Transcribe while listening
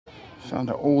Found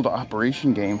an old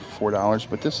Operation game for $4,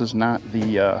 but this is not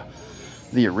the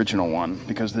original one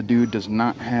because the dude does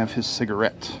not have his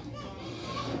cigarette.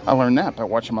 I learned that by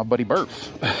watching my buddy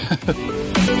Burf.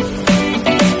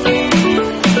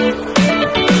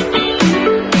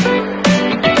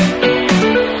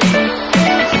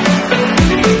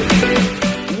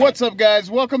 What's up, guys?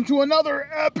 Welcome to another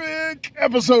epic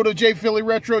episode of J Philly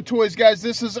Retro Toys, guys.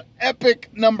 This is epic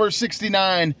number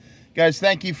 69. Guys,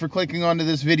 thank you for clicking onto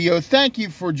this video. Thank you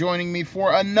for joining me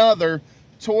for another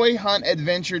toy hunt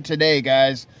adventure today,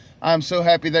 guys. I'm so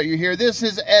happy that you're here. This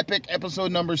is epic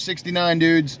episode number 69,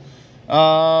 dudes.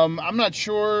 I'm not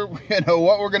sure,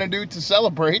 what we're going to do to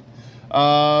celebrate.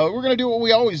 We're going to do what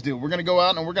we always do. We're going to go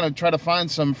out and we're going to try to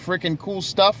find some freaking cool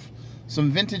stuff.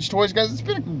 Some vintage toys, guys. It's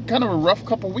been kind of a rough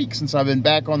couple weeks since I've been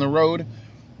back on the road,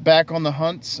 back on the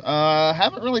hunts.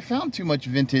 Haven't really found too much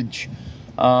vintage.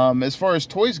 As far as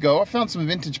toys go, I found some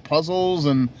vintage puzzles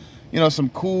and, some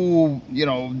cool,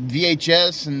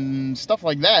 VHS and stuff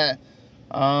like that.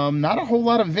 Not a whole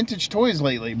lot of vintage toys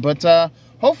lately, but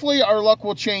hopefully our luck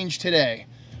will change today.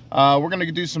 We're going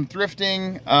to do some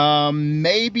thrifting,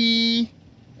 maybe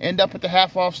end up at the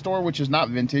half-off store, which is not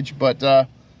vintage, but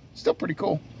still pretty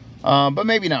cool. But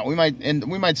maybe not. We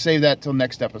might save that till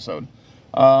next episode.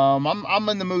 I'm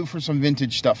in the mood for some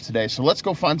vintage stuff today, so let's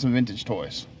go find some vintage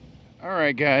toys. All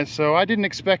right, guys. So I didn't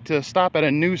expect to stop at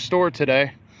a new store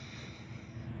today,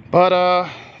 but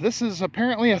this is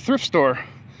apparently a thrift store.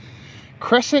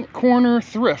 Crescent Corner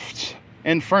Thrift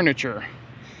and Furniture.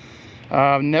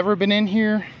 I've never been in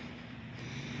here.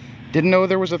 Didn't know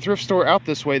there was a thrift store out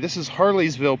this way. This is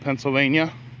Harleysville,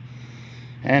 Pennsylvania,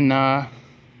 and I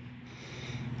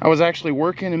was actually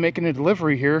working and making a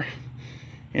delivery here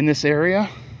in this area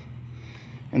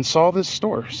and saw this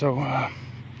store. So,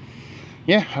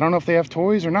 yeah, I don't know if they have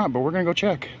toys or not, but we're going to go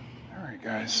check. All right,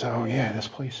 guys. So, yeah, this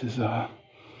place is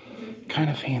kind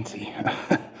of fancy.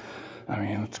 I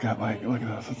mean, it's got like, look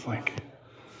at this. It's like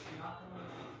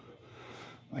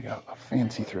a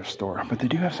fancy thrift store. But they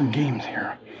do have some games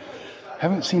here.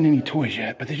 Haven't seen any toys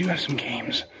yet, but they do have some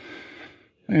games.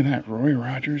 Look at that. Roy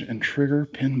Rogers and Trigger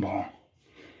Pinball.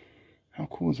 How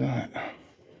cool is that?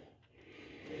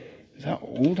 Is that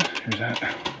old? Or is that...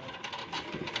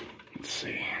 Let's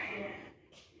see.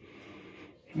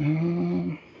 I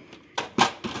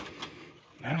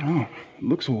don't know. It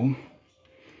looks old.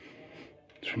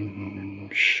 It's from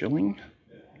Schilling.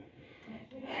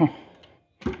 Huh.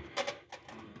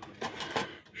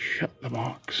 Shut the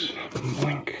box.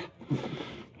 Blink.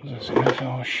 What is this?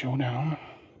 NFL Showdown.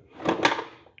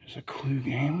 There's a Clue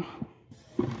game.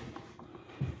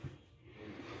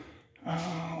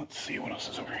 Let's see what else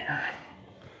is over here.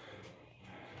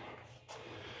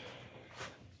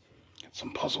 Get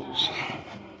some puzzles.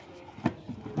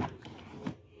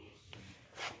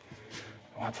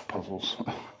 Lots of puzzles.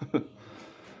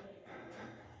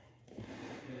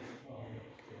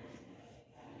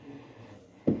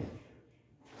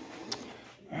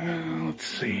 Let's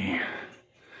see.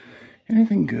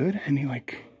 Anything good? Any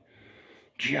like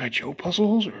G.I. Joe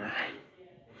puzzles or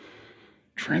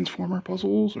Transformer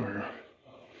puzzles or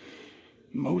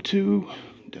Motu,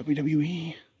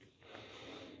 WWE?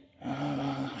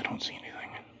 I don't see anything.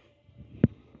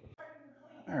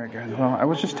 Alright, guys, well, I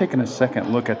was just taking a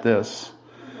second look at this,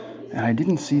 and I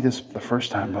didn't see this the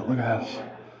first time, but look at this.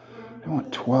 I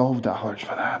want $12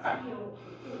 for that.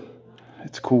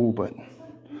 It's cool, but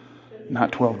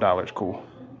not $12 cool.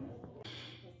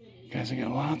 Guys, I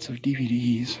got lots of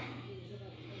DVDs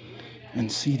and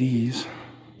CDs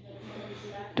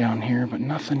down here, but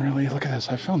nothing really. Look at this.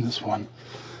 I found this one.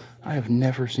 I have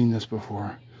never seen this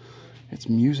before. It's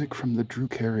music from the Drew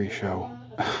Carey Show.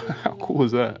 How cool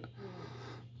is that?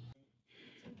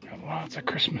 Got lots of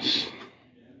Christmas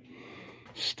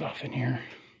stuff in here.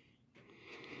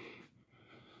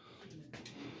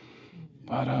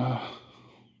 But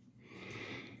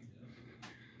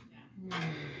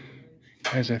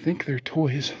guys, I think their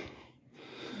toys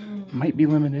might be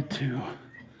limited to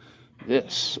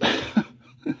this.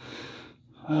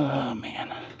 Oh,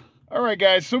 man. All right,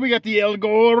 guys, so we got the El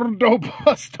Gordo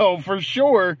Busto for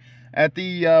sure at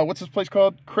the, what's this place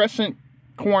called? Crescent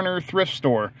Corner Thrift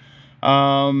Store.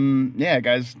 Yeah,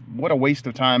 guys, what a waste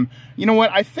of time. You know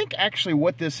what? I think actually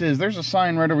what this is, there's a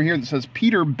sign right over here that says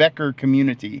Peter Becker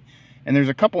Community. And there's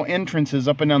a couple entrances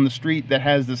up and down the street that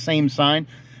has the same sign.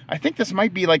 I think this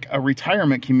might be like a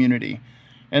retirement community.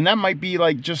 And that might be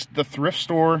like just the thrift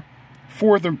store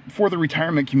for the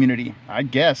retirement community, I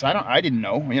guess. I didn't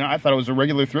know. I thought it was a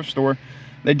regular thrift store.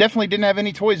 They definitely didn't have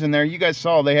any toys in there. You guys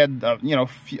saw they had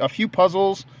a few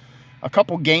puzzles, a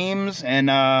couple games, and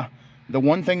The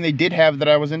one thing they did have that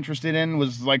I was interested in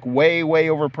was like way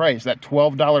overpriced, that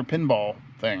 $12 pinball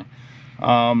thing.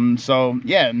 So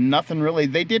yeah, nothing really.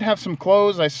 They did have some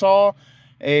clothes. I saw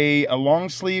a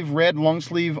red long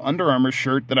sleeve Under Armour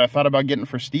shirt that I thought about getting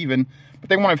for Steven, but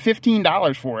they wanted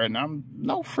 $15 for it, and I'm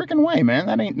no freaking way, man.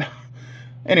 That ain't.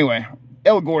 Anyway,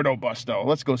 El Gordo Busto.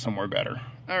 Let's go somewhere better.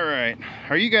 All right,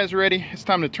 are you guys ready? It's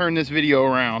time to turn this video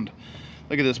around.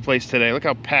 Look at this place today. Look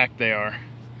how packed they are.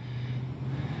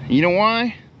 You know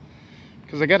why?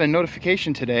 Because I got a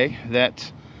notification today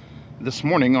that this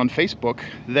morning on Facebook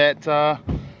that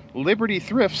Liberty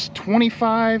Thrift's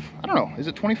 25, I don't know, is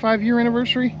it 25-year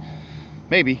anniversary?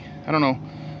 Maybe, I don't know.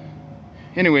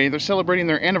 Anyway, they're celebrating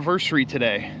their anniversary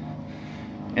today,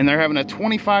 and they're having a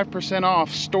 25%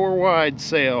 off store-wide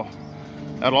sale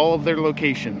at all of their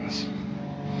locations.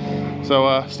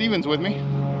 So Steven's with me.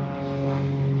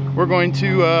 We're going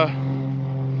to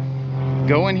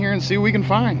go in here and see what we can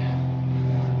find.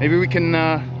 Maybe we can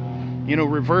you know,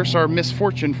 reverse our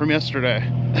misfortune from yesterday.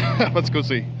 Let's go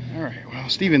see. All right, well,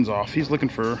 Steven's off. He's looking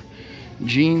for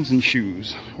jeans and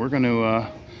shoes. We're going to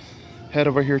head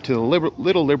over here to the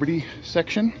Little Liberty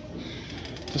section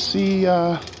to see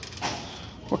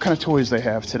what kind of toys they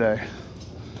have today.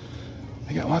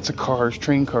 They got lots of cars,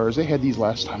 train cars. They had these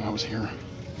last time I was here.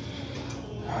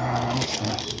 What's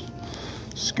this?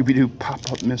 Scooby-Doo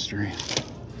pop-up mystery.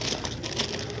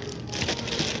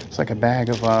 It's like a bag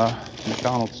of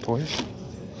McDonald's toys.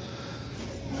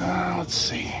 Let's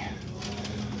see.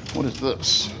 What is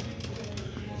this?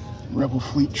 Rebel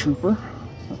Fleet Trooper.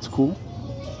 That's cool.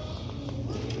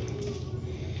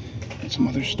 And some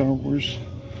other Star Wars.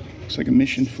 Looks like a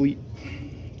Mission Fleet.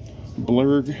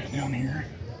 Blurg down here.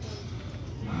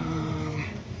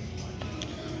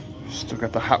 Still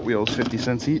got the Hot Wheels, 50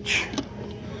 cents each.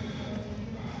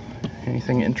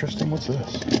 Anything interesting? What's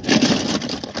this?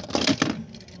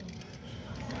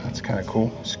 That's kind of cool.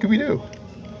 Scooby-Doo.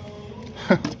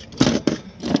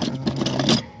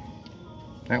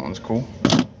 That one's cool.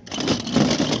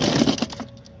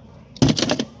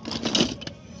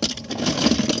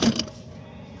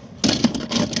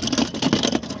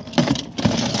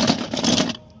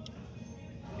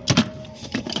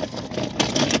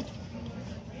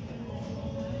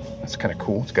 That's kind of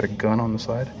cool. It's got a gun on the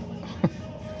side.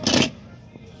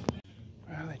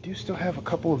 Well, they do still have a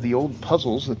couple of the old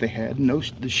puzzles that they had. No,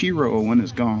 the She-Ra one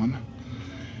is gone.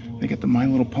 They got the My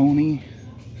Little Pony.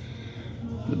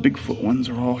 The Bigfoot ones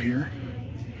are all here.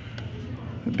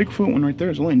 The Bigfoot one right there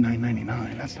is only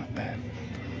 $9.99. That's not bad.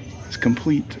 It's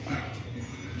complete.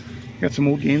 Got some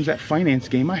old games. That finance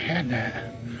game, I had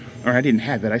that. Or I didn't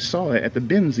have it. I saw it at the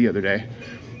bins the other day.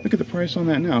 Look at the price on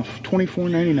that now.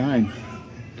 $24.99.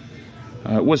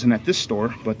 It wasn't at this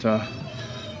store, but I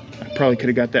probably could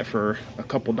have got that for a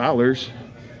couple dollars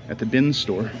at the bin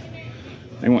store.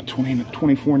 They want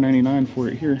 $24.99 for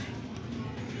it here.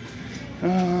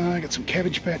 I got some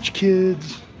Cabbage Patch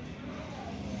Kids.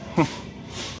 Huh.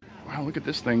 Wow, look at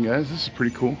this thing, guys. This is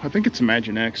pretty cool. I think it's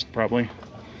Imaginext, probably.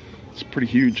 It's pretty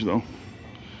huge, though.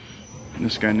 And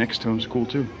this guy next to him is cool,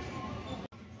 too.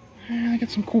 And I got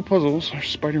some cool puzzles. There's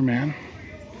Spider-Man.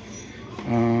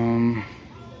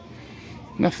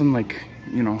 Nothing like,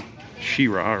 you know,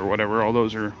 She-Ra or whatever. All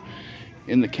those are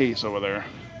in the case over there.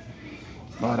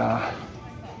 But,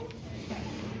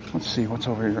 let's see what's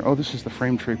over here. Oh, this is the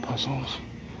frame tray puzzles.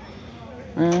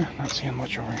 Not seeing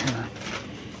much over here.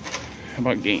 How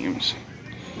about games?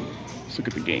 Let's look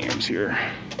at the games here.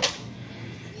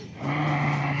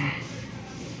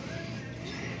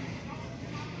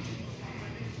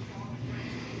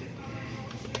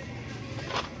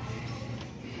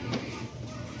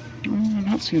 I'm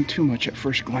not seeing too much at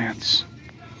first glance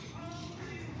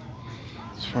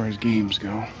as far as games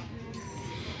go.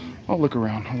 I'll look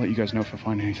around. I'll let you guys know if I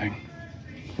find anything.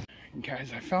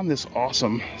 Guys, I found this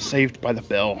awesome Saved by the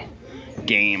Bell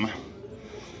game.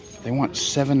 They want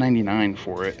 $7.99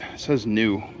 for it. It says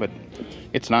new, but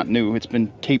it's not new. It's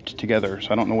been taped together,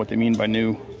 so I don't know what they mean by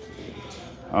new.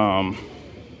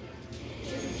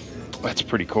 That's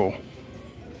pretty cool.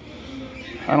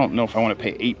 I don't know if I want to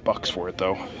pay $8 for it,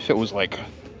 though. If it was like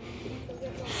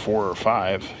 $4 or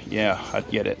 $5, yeah, I'd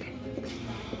get it.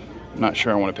 I'm not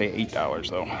sure I want to pay $8,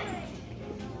 though.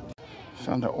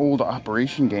 Found an old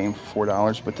Operation game for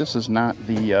 $4, but this is not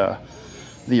the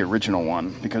original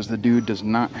one because the dude does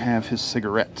not have his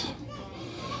cigarette.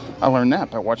 I learned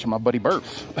that by watching my buddy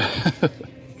Burf.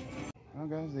 Well,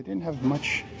 guys, they didn't have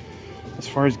much as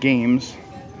far as games,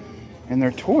 and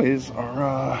their toys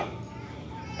are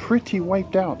pretty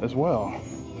wiped out as well.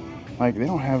 Like, they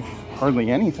don't have hardly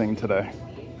anything today.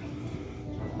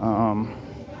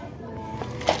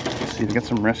 Let's see, they got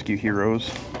some Rescue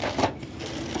Heroes.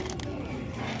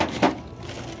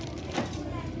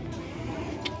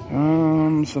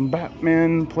 Some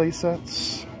Batman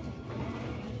playsets.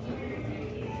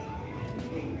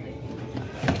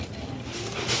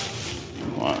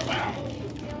 Wow.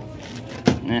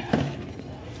 Yeah.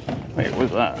 Wait,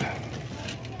 what's that?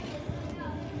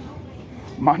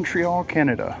 Montreal,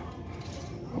 Canada.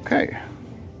 Okay.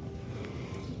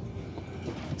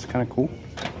 That's kind of cool.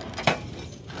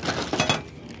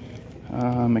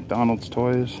 McDonald's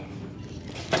toys.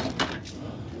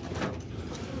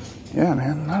 Yeah,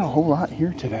 man, not a whole lot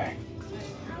here today.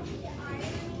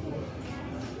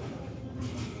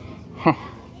 Huh.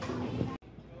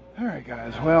 Alright,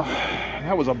 guys, well,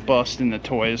 that was a bust in the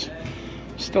toys.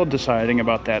 Still deciding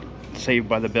about that Saved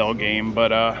by the Bell game,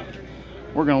 but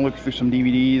we're gonna look through some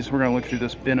DVDs. We're gonna look through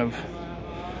this bin of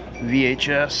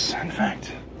VHS. In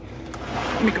fact,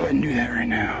 let me go ahead and do that right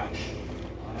now.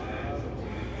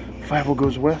 5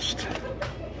 Goes West.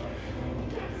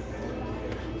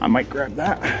 I might grab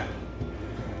that.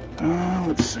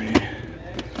 Let's see.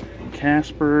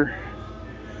 Casper.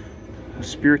 A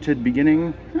Spirited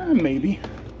Beginning. Maybe.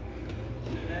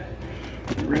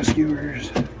 The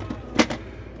Rescuers.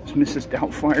 It's Mrs.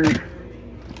 Doubtfire.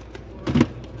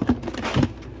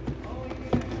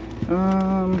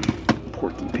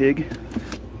 Porky Pig.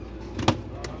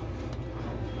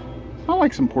 I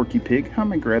like some Porky Pig. I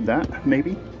might grab that,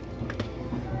 maybe.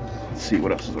 Let's see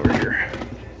what else is over here.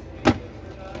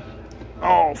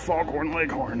 Oh, Foghorn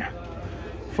Leghorn.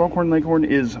 Foghorn Leghorn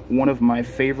is one of my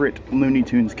favorite Looney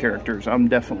Tunes characters. I'm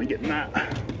definitely getting that.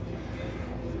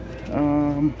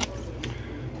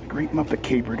 Great Muppet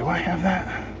Caper. Do I have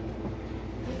that?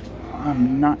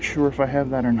 I'm not sure if I have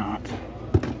that or not.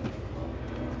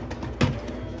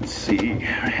 Let's see.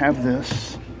 I have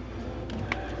this.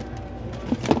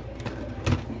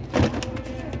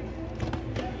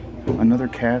 Another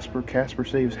Casper. Casper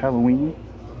Saves Halloween.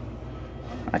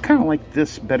 I kind of like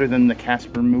this better than the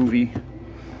Casper movie.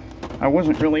 I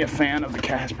wasn't really a fan of the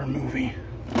Casper movie.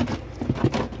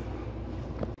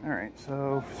 Alright,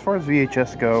 so as far as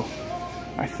VHS go,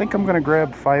 I think I'm going to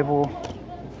grab Fievel.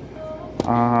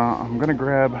 I'm going to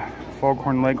grab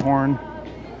Foghorn Leghorn.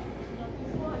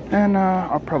 And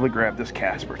I'll probably grab this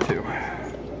Casper too.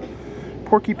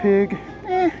 Porky Pig,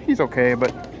 he's okay,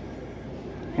 but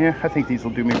yeah, I think these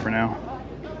will do me for now.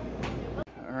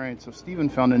 Alright, so Steven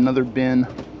found another bin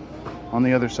on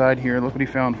the other side here. Look what he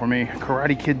found for me.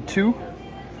 Karate Kid 2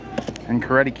 and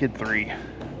Karate Kid 3.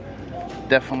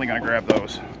 Definitely gonna grab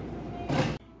those.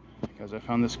 Because I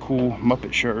found this cool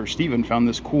Muppet Show, or Steven found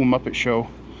this cool Muppet Show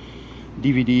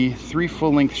DVD. 3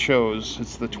 full-length shows.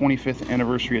 It's the 25th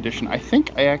anniversary edition. I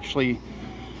think I actually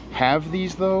have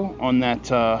these though on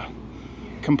that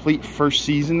complete first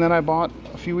season that I bought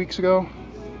a few weeks ago.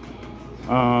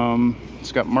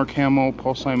 It's got Mark Hamill,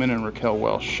 Paul Simon, and Raquel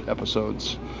Welch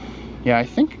episodes. Yeah, I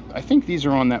think these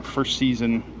are on that first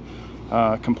season,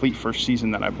 complete first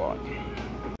season that I bought.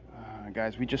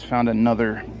 Guys, we just found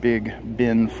another big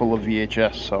bin full of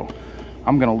VHS, so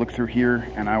I'm gonna look through here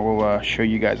and I will show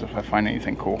you guys if I find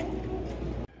anything cool.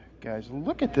 Guys,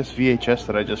 look at this VHS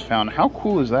that I just found. How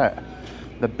cool is that?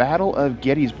 The Battle of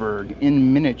Gettysburg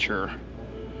in miniature.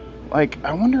 Like,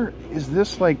 I wonder, is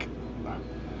this like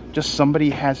just somebody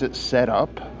has it set up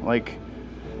like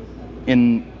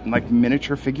in like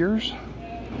miniature figures?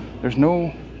 There's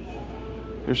no,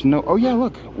 oh yeah,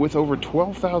 look, with over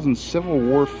 12,000 Civil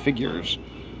War figures,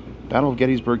 Battle of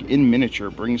Gettysburg in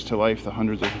miniature brings to life the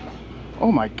hundreds of,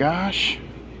 oh my gosh,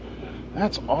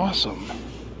 that's awesome.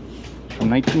 From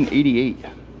 1988.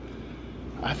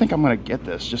 I think I'm gonna get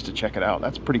this just to check it out.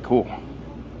 That's pretty cool.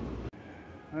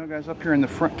 Well guys, up here in the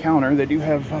front counter, they do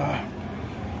have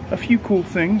a few cool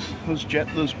things.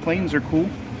 Those planes are cool.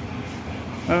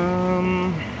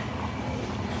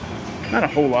 Not a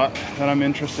whole lot that I'm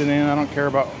interested in. I don't care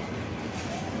about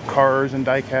cars and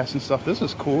die-cast and stuff. This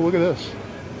is cool. Look at this.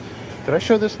 Did I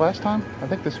show this last time? I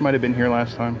think this might have been here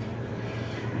last time.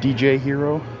 DJ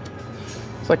Hero.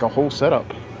 It's like a whole setup.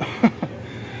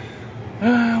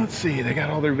 Let's see. They got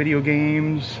all their video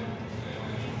games.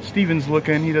 Steven's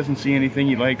looking. He doesn't see anything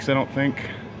he likes, I don't think.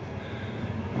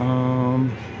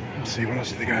 Let's see, what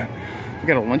else do they got? They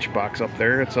got a lunchbox up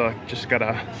there. It's just got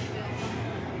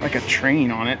like a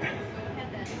train on it.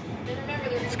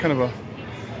 It's kind of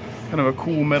a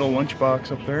cool metal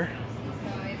lunchbox up there.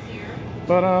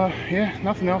 But yeah,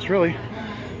 nothing else really.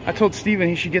 I told Steven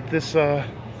he should get this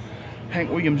Hank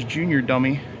Williams Jr.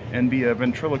 dummy and be a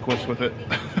ventriloquist with it.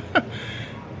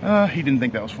 He didn't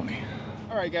think that was funny.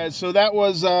 Alright guys, so that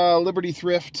was Liberty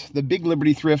Thrift, the big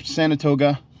Liberty Thrift,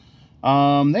 Saratoga.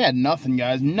 They had nothing,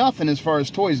 guys. Nothing as far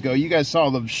as toys go. You guys saw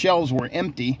the shelves were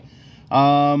empty.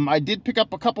 I did pick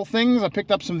up a couple things. I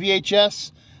picked up some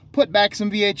VHS, put back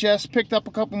some VHS, picked up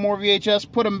a couple more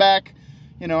VHS, put them back.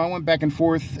 You know, I went back and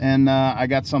forth, and I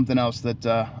got something else that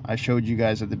I showed you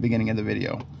guys at the beginning of the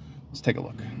video. Let's take a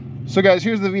look. So guys,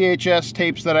 here's the VHS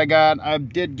tapes that I got. I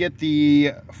did get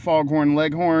the Foghorn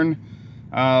Leghorn,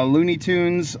 Looney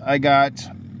Tunes. I got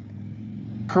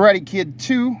Karate Kid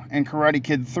 2 and Karate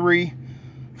Kid 3.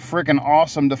 Freaking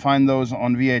awesome to find those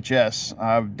on VHS.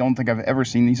 I don't think I've ever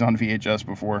seen these on VHS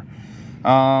before.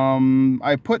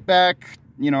 I put back,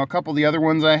 you know, a couple of the other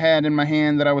ones I had in my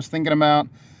hand that I was thinking about.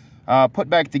 Put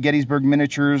back the Gettysburg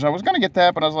Miniatures. I was going to get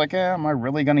that, but I was like, am I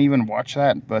really going to even watch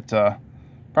that? But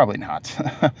probably not.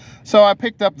 So I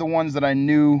picked up the ones that I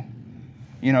knew,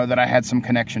 you know, that I had some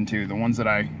connection to, the ones that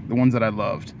I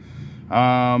loved.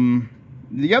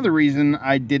 The other reason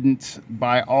I didn't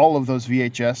buy all of those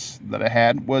VHS that I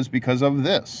had was because of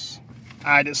this.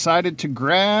 I decided to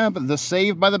grab the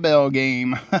Saved by the Bell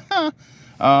game. It's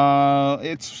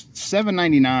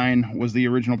 $7.99 was the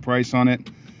original price on it.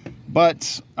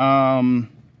 But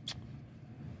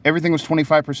everything was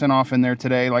 25% off in there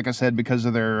today, like I said, because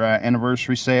of their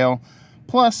anniversary sale.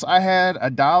 Plus, I had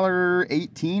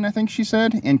 $1.18, I think she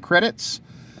said, in credits.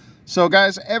 So,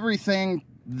 guys, everything,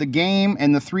 the game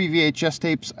and the 3 VHS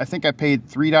tapes, I think I paid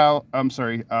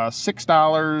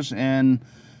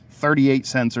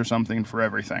 $6.38 or something for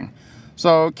everything.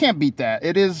 So, can't beat that.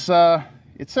 It is,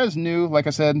 it says new, like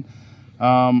I said,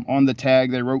 on the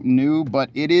tag they wrote new, but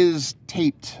it is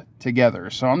taped together.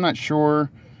 So, I'm not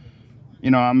sure. You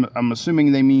know, I'm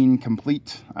assuming they mean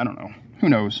complete. I don't know. Who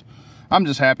knows? I'm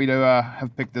just happy to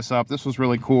have picked this up. This was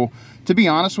really cool. To be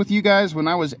honest with you guys, when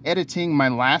I was editing my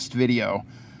last video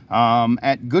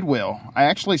at Goodwill, I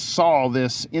actually saw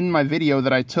this in my video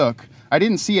that I took. I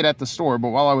didn't see it at the store, but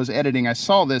while I was editing, I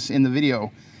saw this in the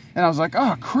video. And I was like,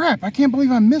 oh, crap, I can't believe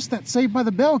I missed that Saved by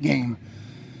the Bell game.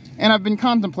 And I've been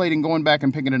contemplating going back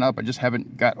and picking it up. I just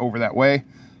haven't got over that way.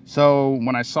 So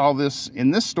when I saw this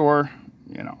in this store,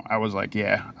 you know, I was like,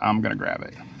 yeah, I'm going to grab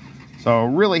it. So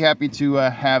really happy to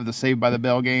have the Saved by the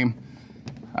Bell game.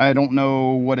 I don't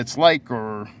know what it's like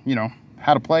or, you know,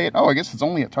 how to play it. Oh, I guess it's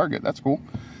only at Target. That's cool.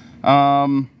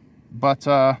 But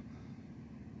I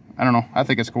don't know. I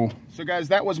think it's cool. So, guys,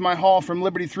 that was my haul from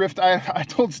Liberty Thrift. I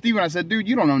told Steven, I said, dude,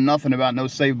 you don't know nothing about no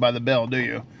Saved by the Bell, do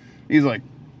you? He's like,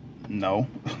 no.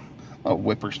 Oh,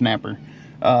 whippersnapper.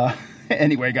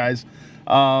 Anyway, guys,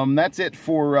 that's it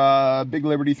for Big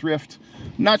Liberty Thrift.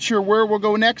 Not sure where we'll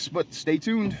go next, but stay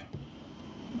tuned.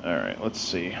 All right, let's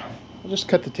see. I'll just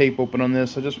cut the tape open on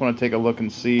this. I just want to take a look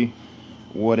and see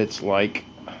what it's like.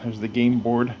 There's the game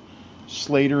board.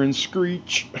 Slater and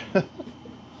Screech.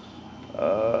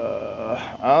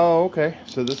 Oh, okay.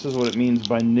 So this is what it means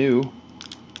by new.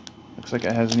 Looks like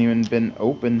it hasn't even been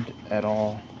opened at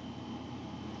all.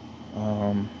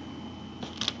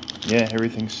 Yeah,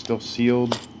 everything's still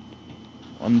sealed,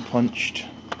 unpunched.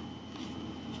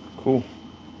 Cool.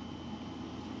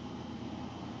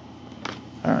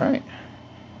 All right,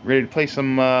 ready to play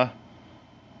some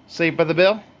Saved by the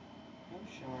Bell? Oh,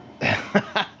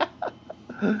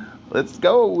 sure. Let's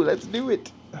go. Let's do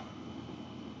it.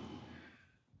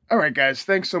 All right, guys,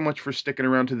 thanks so much for sticking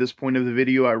around to this point of the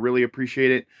video. I really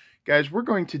appreciate it. Guys, we're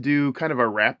going to do kind of a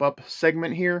wrap-up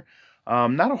segment here.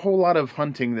 Not a whole lot of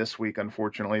hunting this week,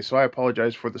 unfortunately, so I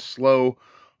apologize for the slow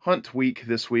hunt week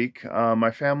this week. My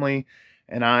family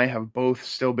and I have both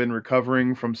still been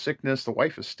recovering from sickness. The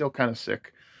wife is still kind of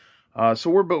sick. So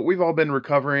we've all been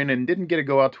recovering and didn't get to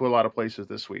go out to a lot of places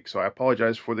this week. So I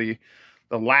apologize for the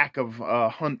lack of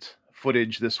hunt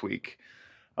footage this week,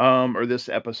 or this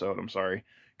episode, I'm sorry.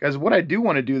 Guys, what I do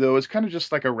want to do, though, is kind of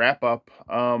just like a wrap-up.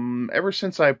 Ever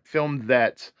since I filmed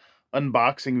that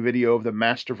unboxing video of the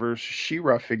Masterverse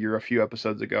She-Ra figure a few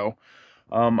episodes ago,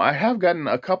 I have gotten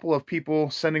a couple of people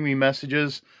sending me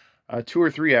messages, 2 or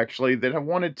 3 actually, that have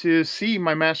wanted to see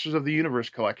my Masters of the Universe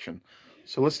collection.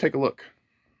 So let's take a look.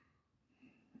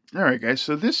 Alright, guys,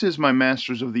 so this is my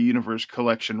Masters of the Universe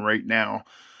collection right now.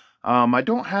 I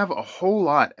don't have a whole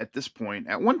lot at this point.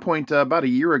 At one point, about a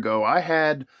year ago, I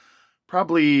had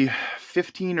probably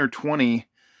 15 or 20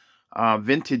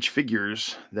 vintage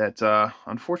figures that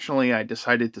unfortunately I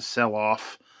decided to sell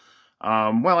off.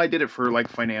 Well, I did it for like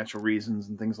financial reasons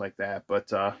and things like that,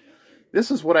 but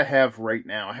this is what I have right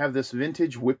now. I have this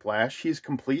vintage Whiplash. He's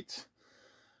complete.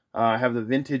 I have the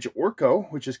vintage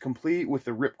Orko, which is complete with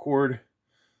the ripcord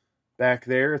back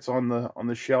there. It's on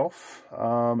the shelf.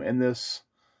 And this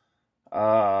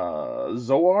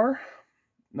Zoar.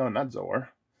 No, not Zoar.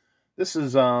 This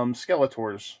is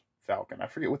Skeletor's Falcon. I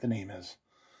forget what the name is.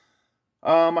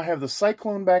 I have the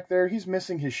Cyclone back there. He's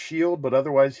missing his shield, but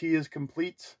otherwise he is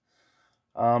complete.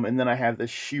 And then I have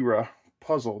this She-Ra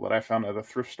puzzle that I found at a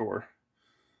thrift store.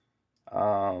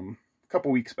 a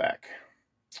couple weeks back.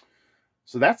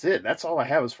 So that's it. That's all I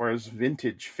have as far as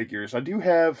vintage figures. I do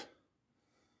have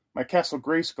my Castle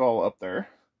Grayskull up there.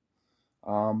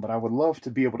 But I would love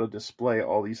to be able to display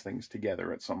all these things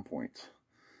together at some point.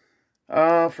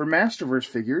 For Masterverse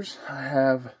figures, I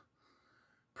have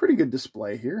pretty good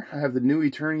display here. I have the new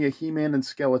Eternia, He-Man, and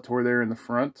Skeletor there in the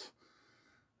front.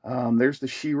 There's the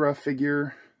She-Ra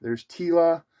figure. There's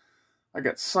Teela. I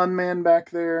got Sunman back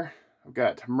there. I've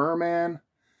got Merman.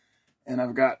 And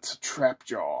I've got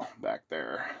Trapjaw back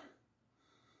there.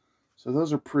 So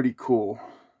those are pretty cool.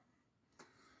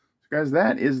 So guys,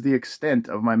 that is the extent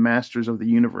of my Masters of the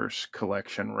Universe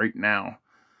collection right now.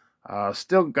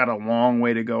 Still got a long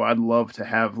way to go. I'd love to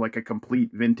have like a complete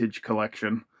vintage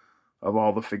collection of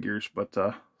all the figures, but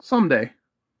someday.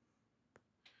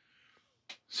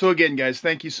 So again, guys,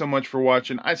 thank you so much for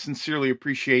watching. I sincerely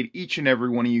appreciate each and every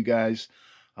one of you guys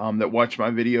that watch my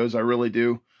videos. I really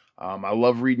do. I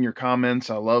love reading your comments.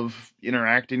 I love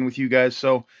interacting with you guys.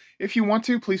 So if you want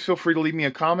to, please feel free to leave me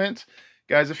a comment.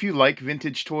 Guys, if you like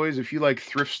vintage toys, if you like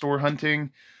thrift store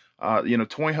hunting,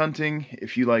 toy hunting,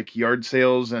 if you like yard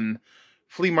sales and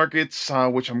flea markets,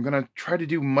 which I'm going to try to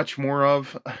do much more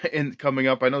of coming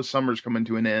up. I know summer's coming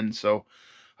to an end, so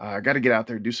I got to get out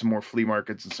there and do some more flea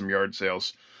markets and some yard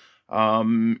sales.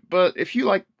 But if you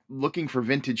like looking for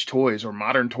vintage toys or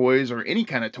modern toys or any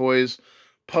kind of toys,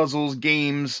 puzzles,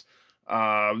 games,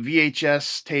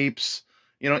 VHS tapes,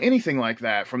 anything like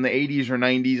that from the 80s or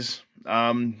 90s,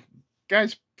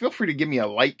 guys, feel free to give me a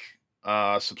like,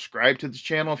 subscribe to the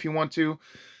channel if you want to.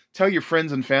 Tell your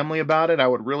friends and family about it. I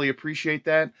would really appreciate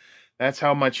that. That's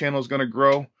how my channel is going to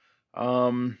grow.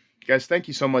 Guys, thank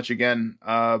you so much again.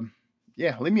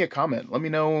 Yeah, leave me a comment. Let me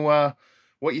know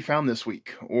what you found this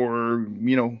week. Or,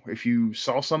 if you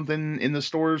saw something in the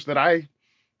stores that I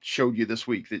showed you this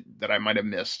week that I might have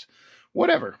missed.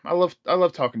 Whatever. I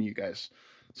love talking to you guys.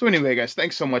 So anyway, guys,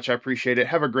 thanks so much. I appreciate it.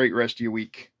 Have a great rest of your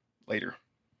week. Later.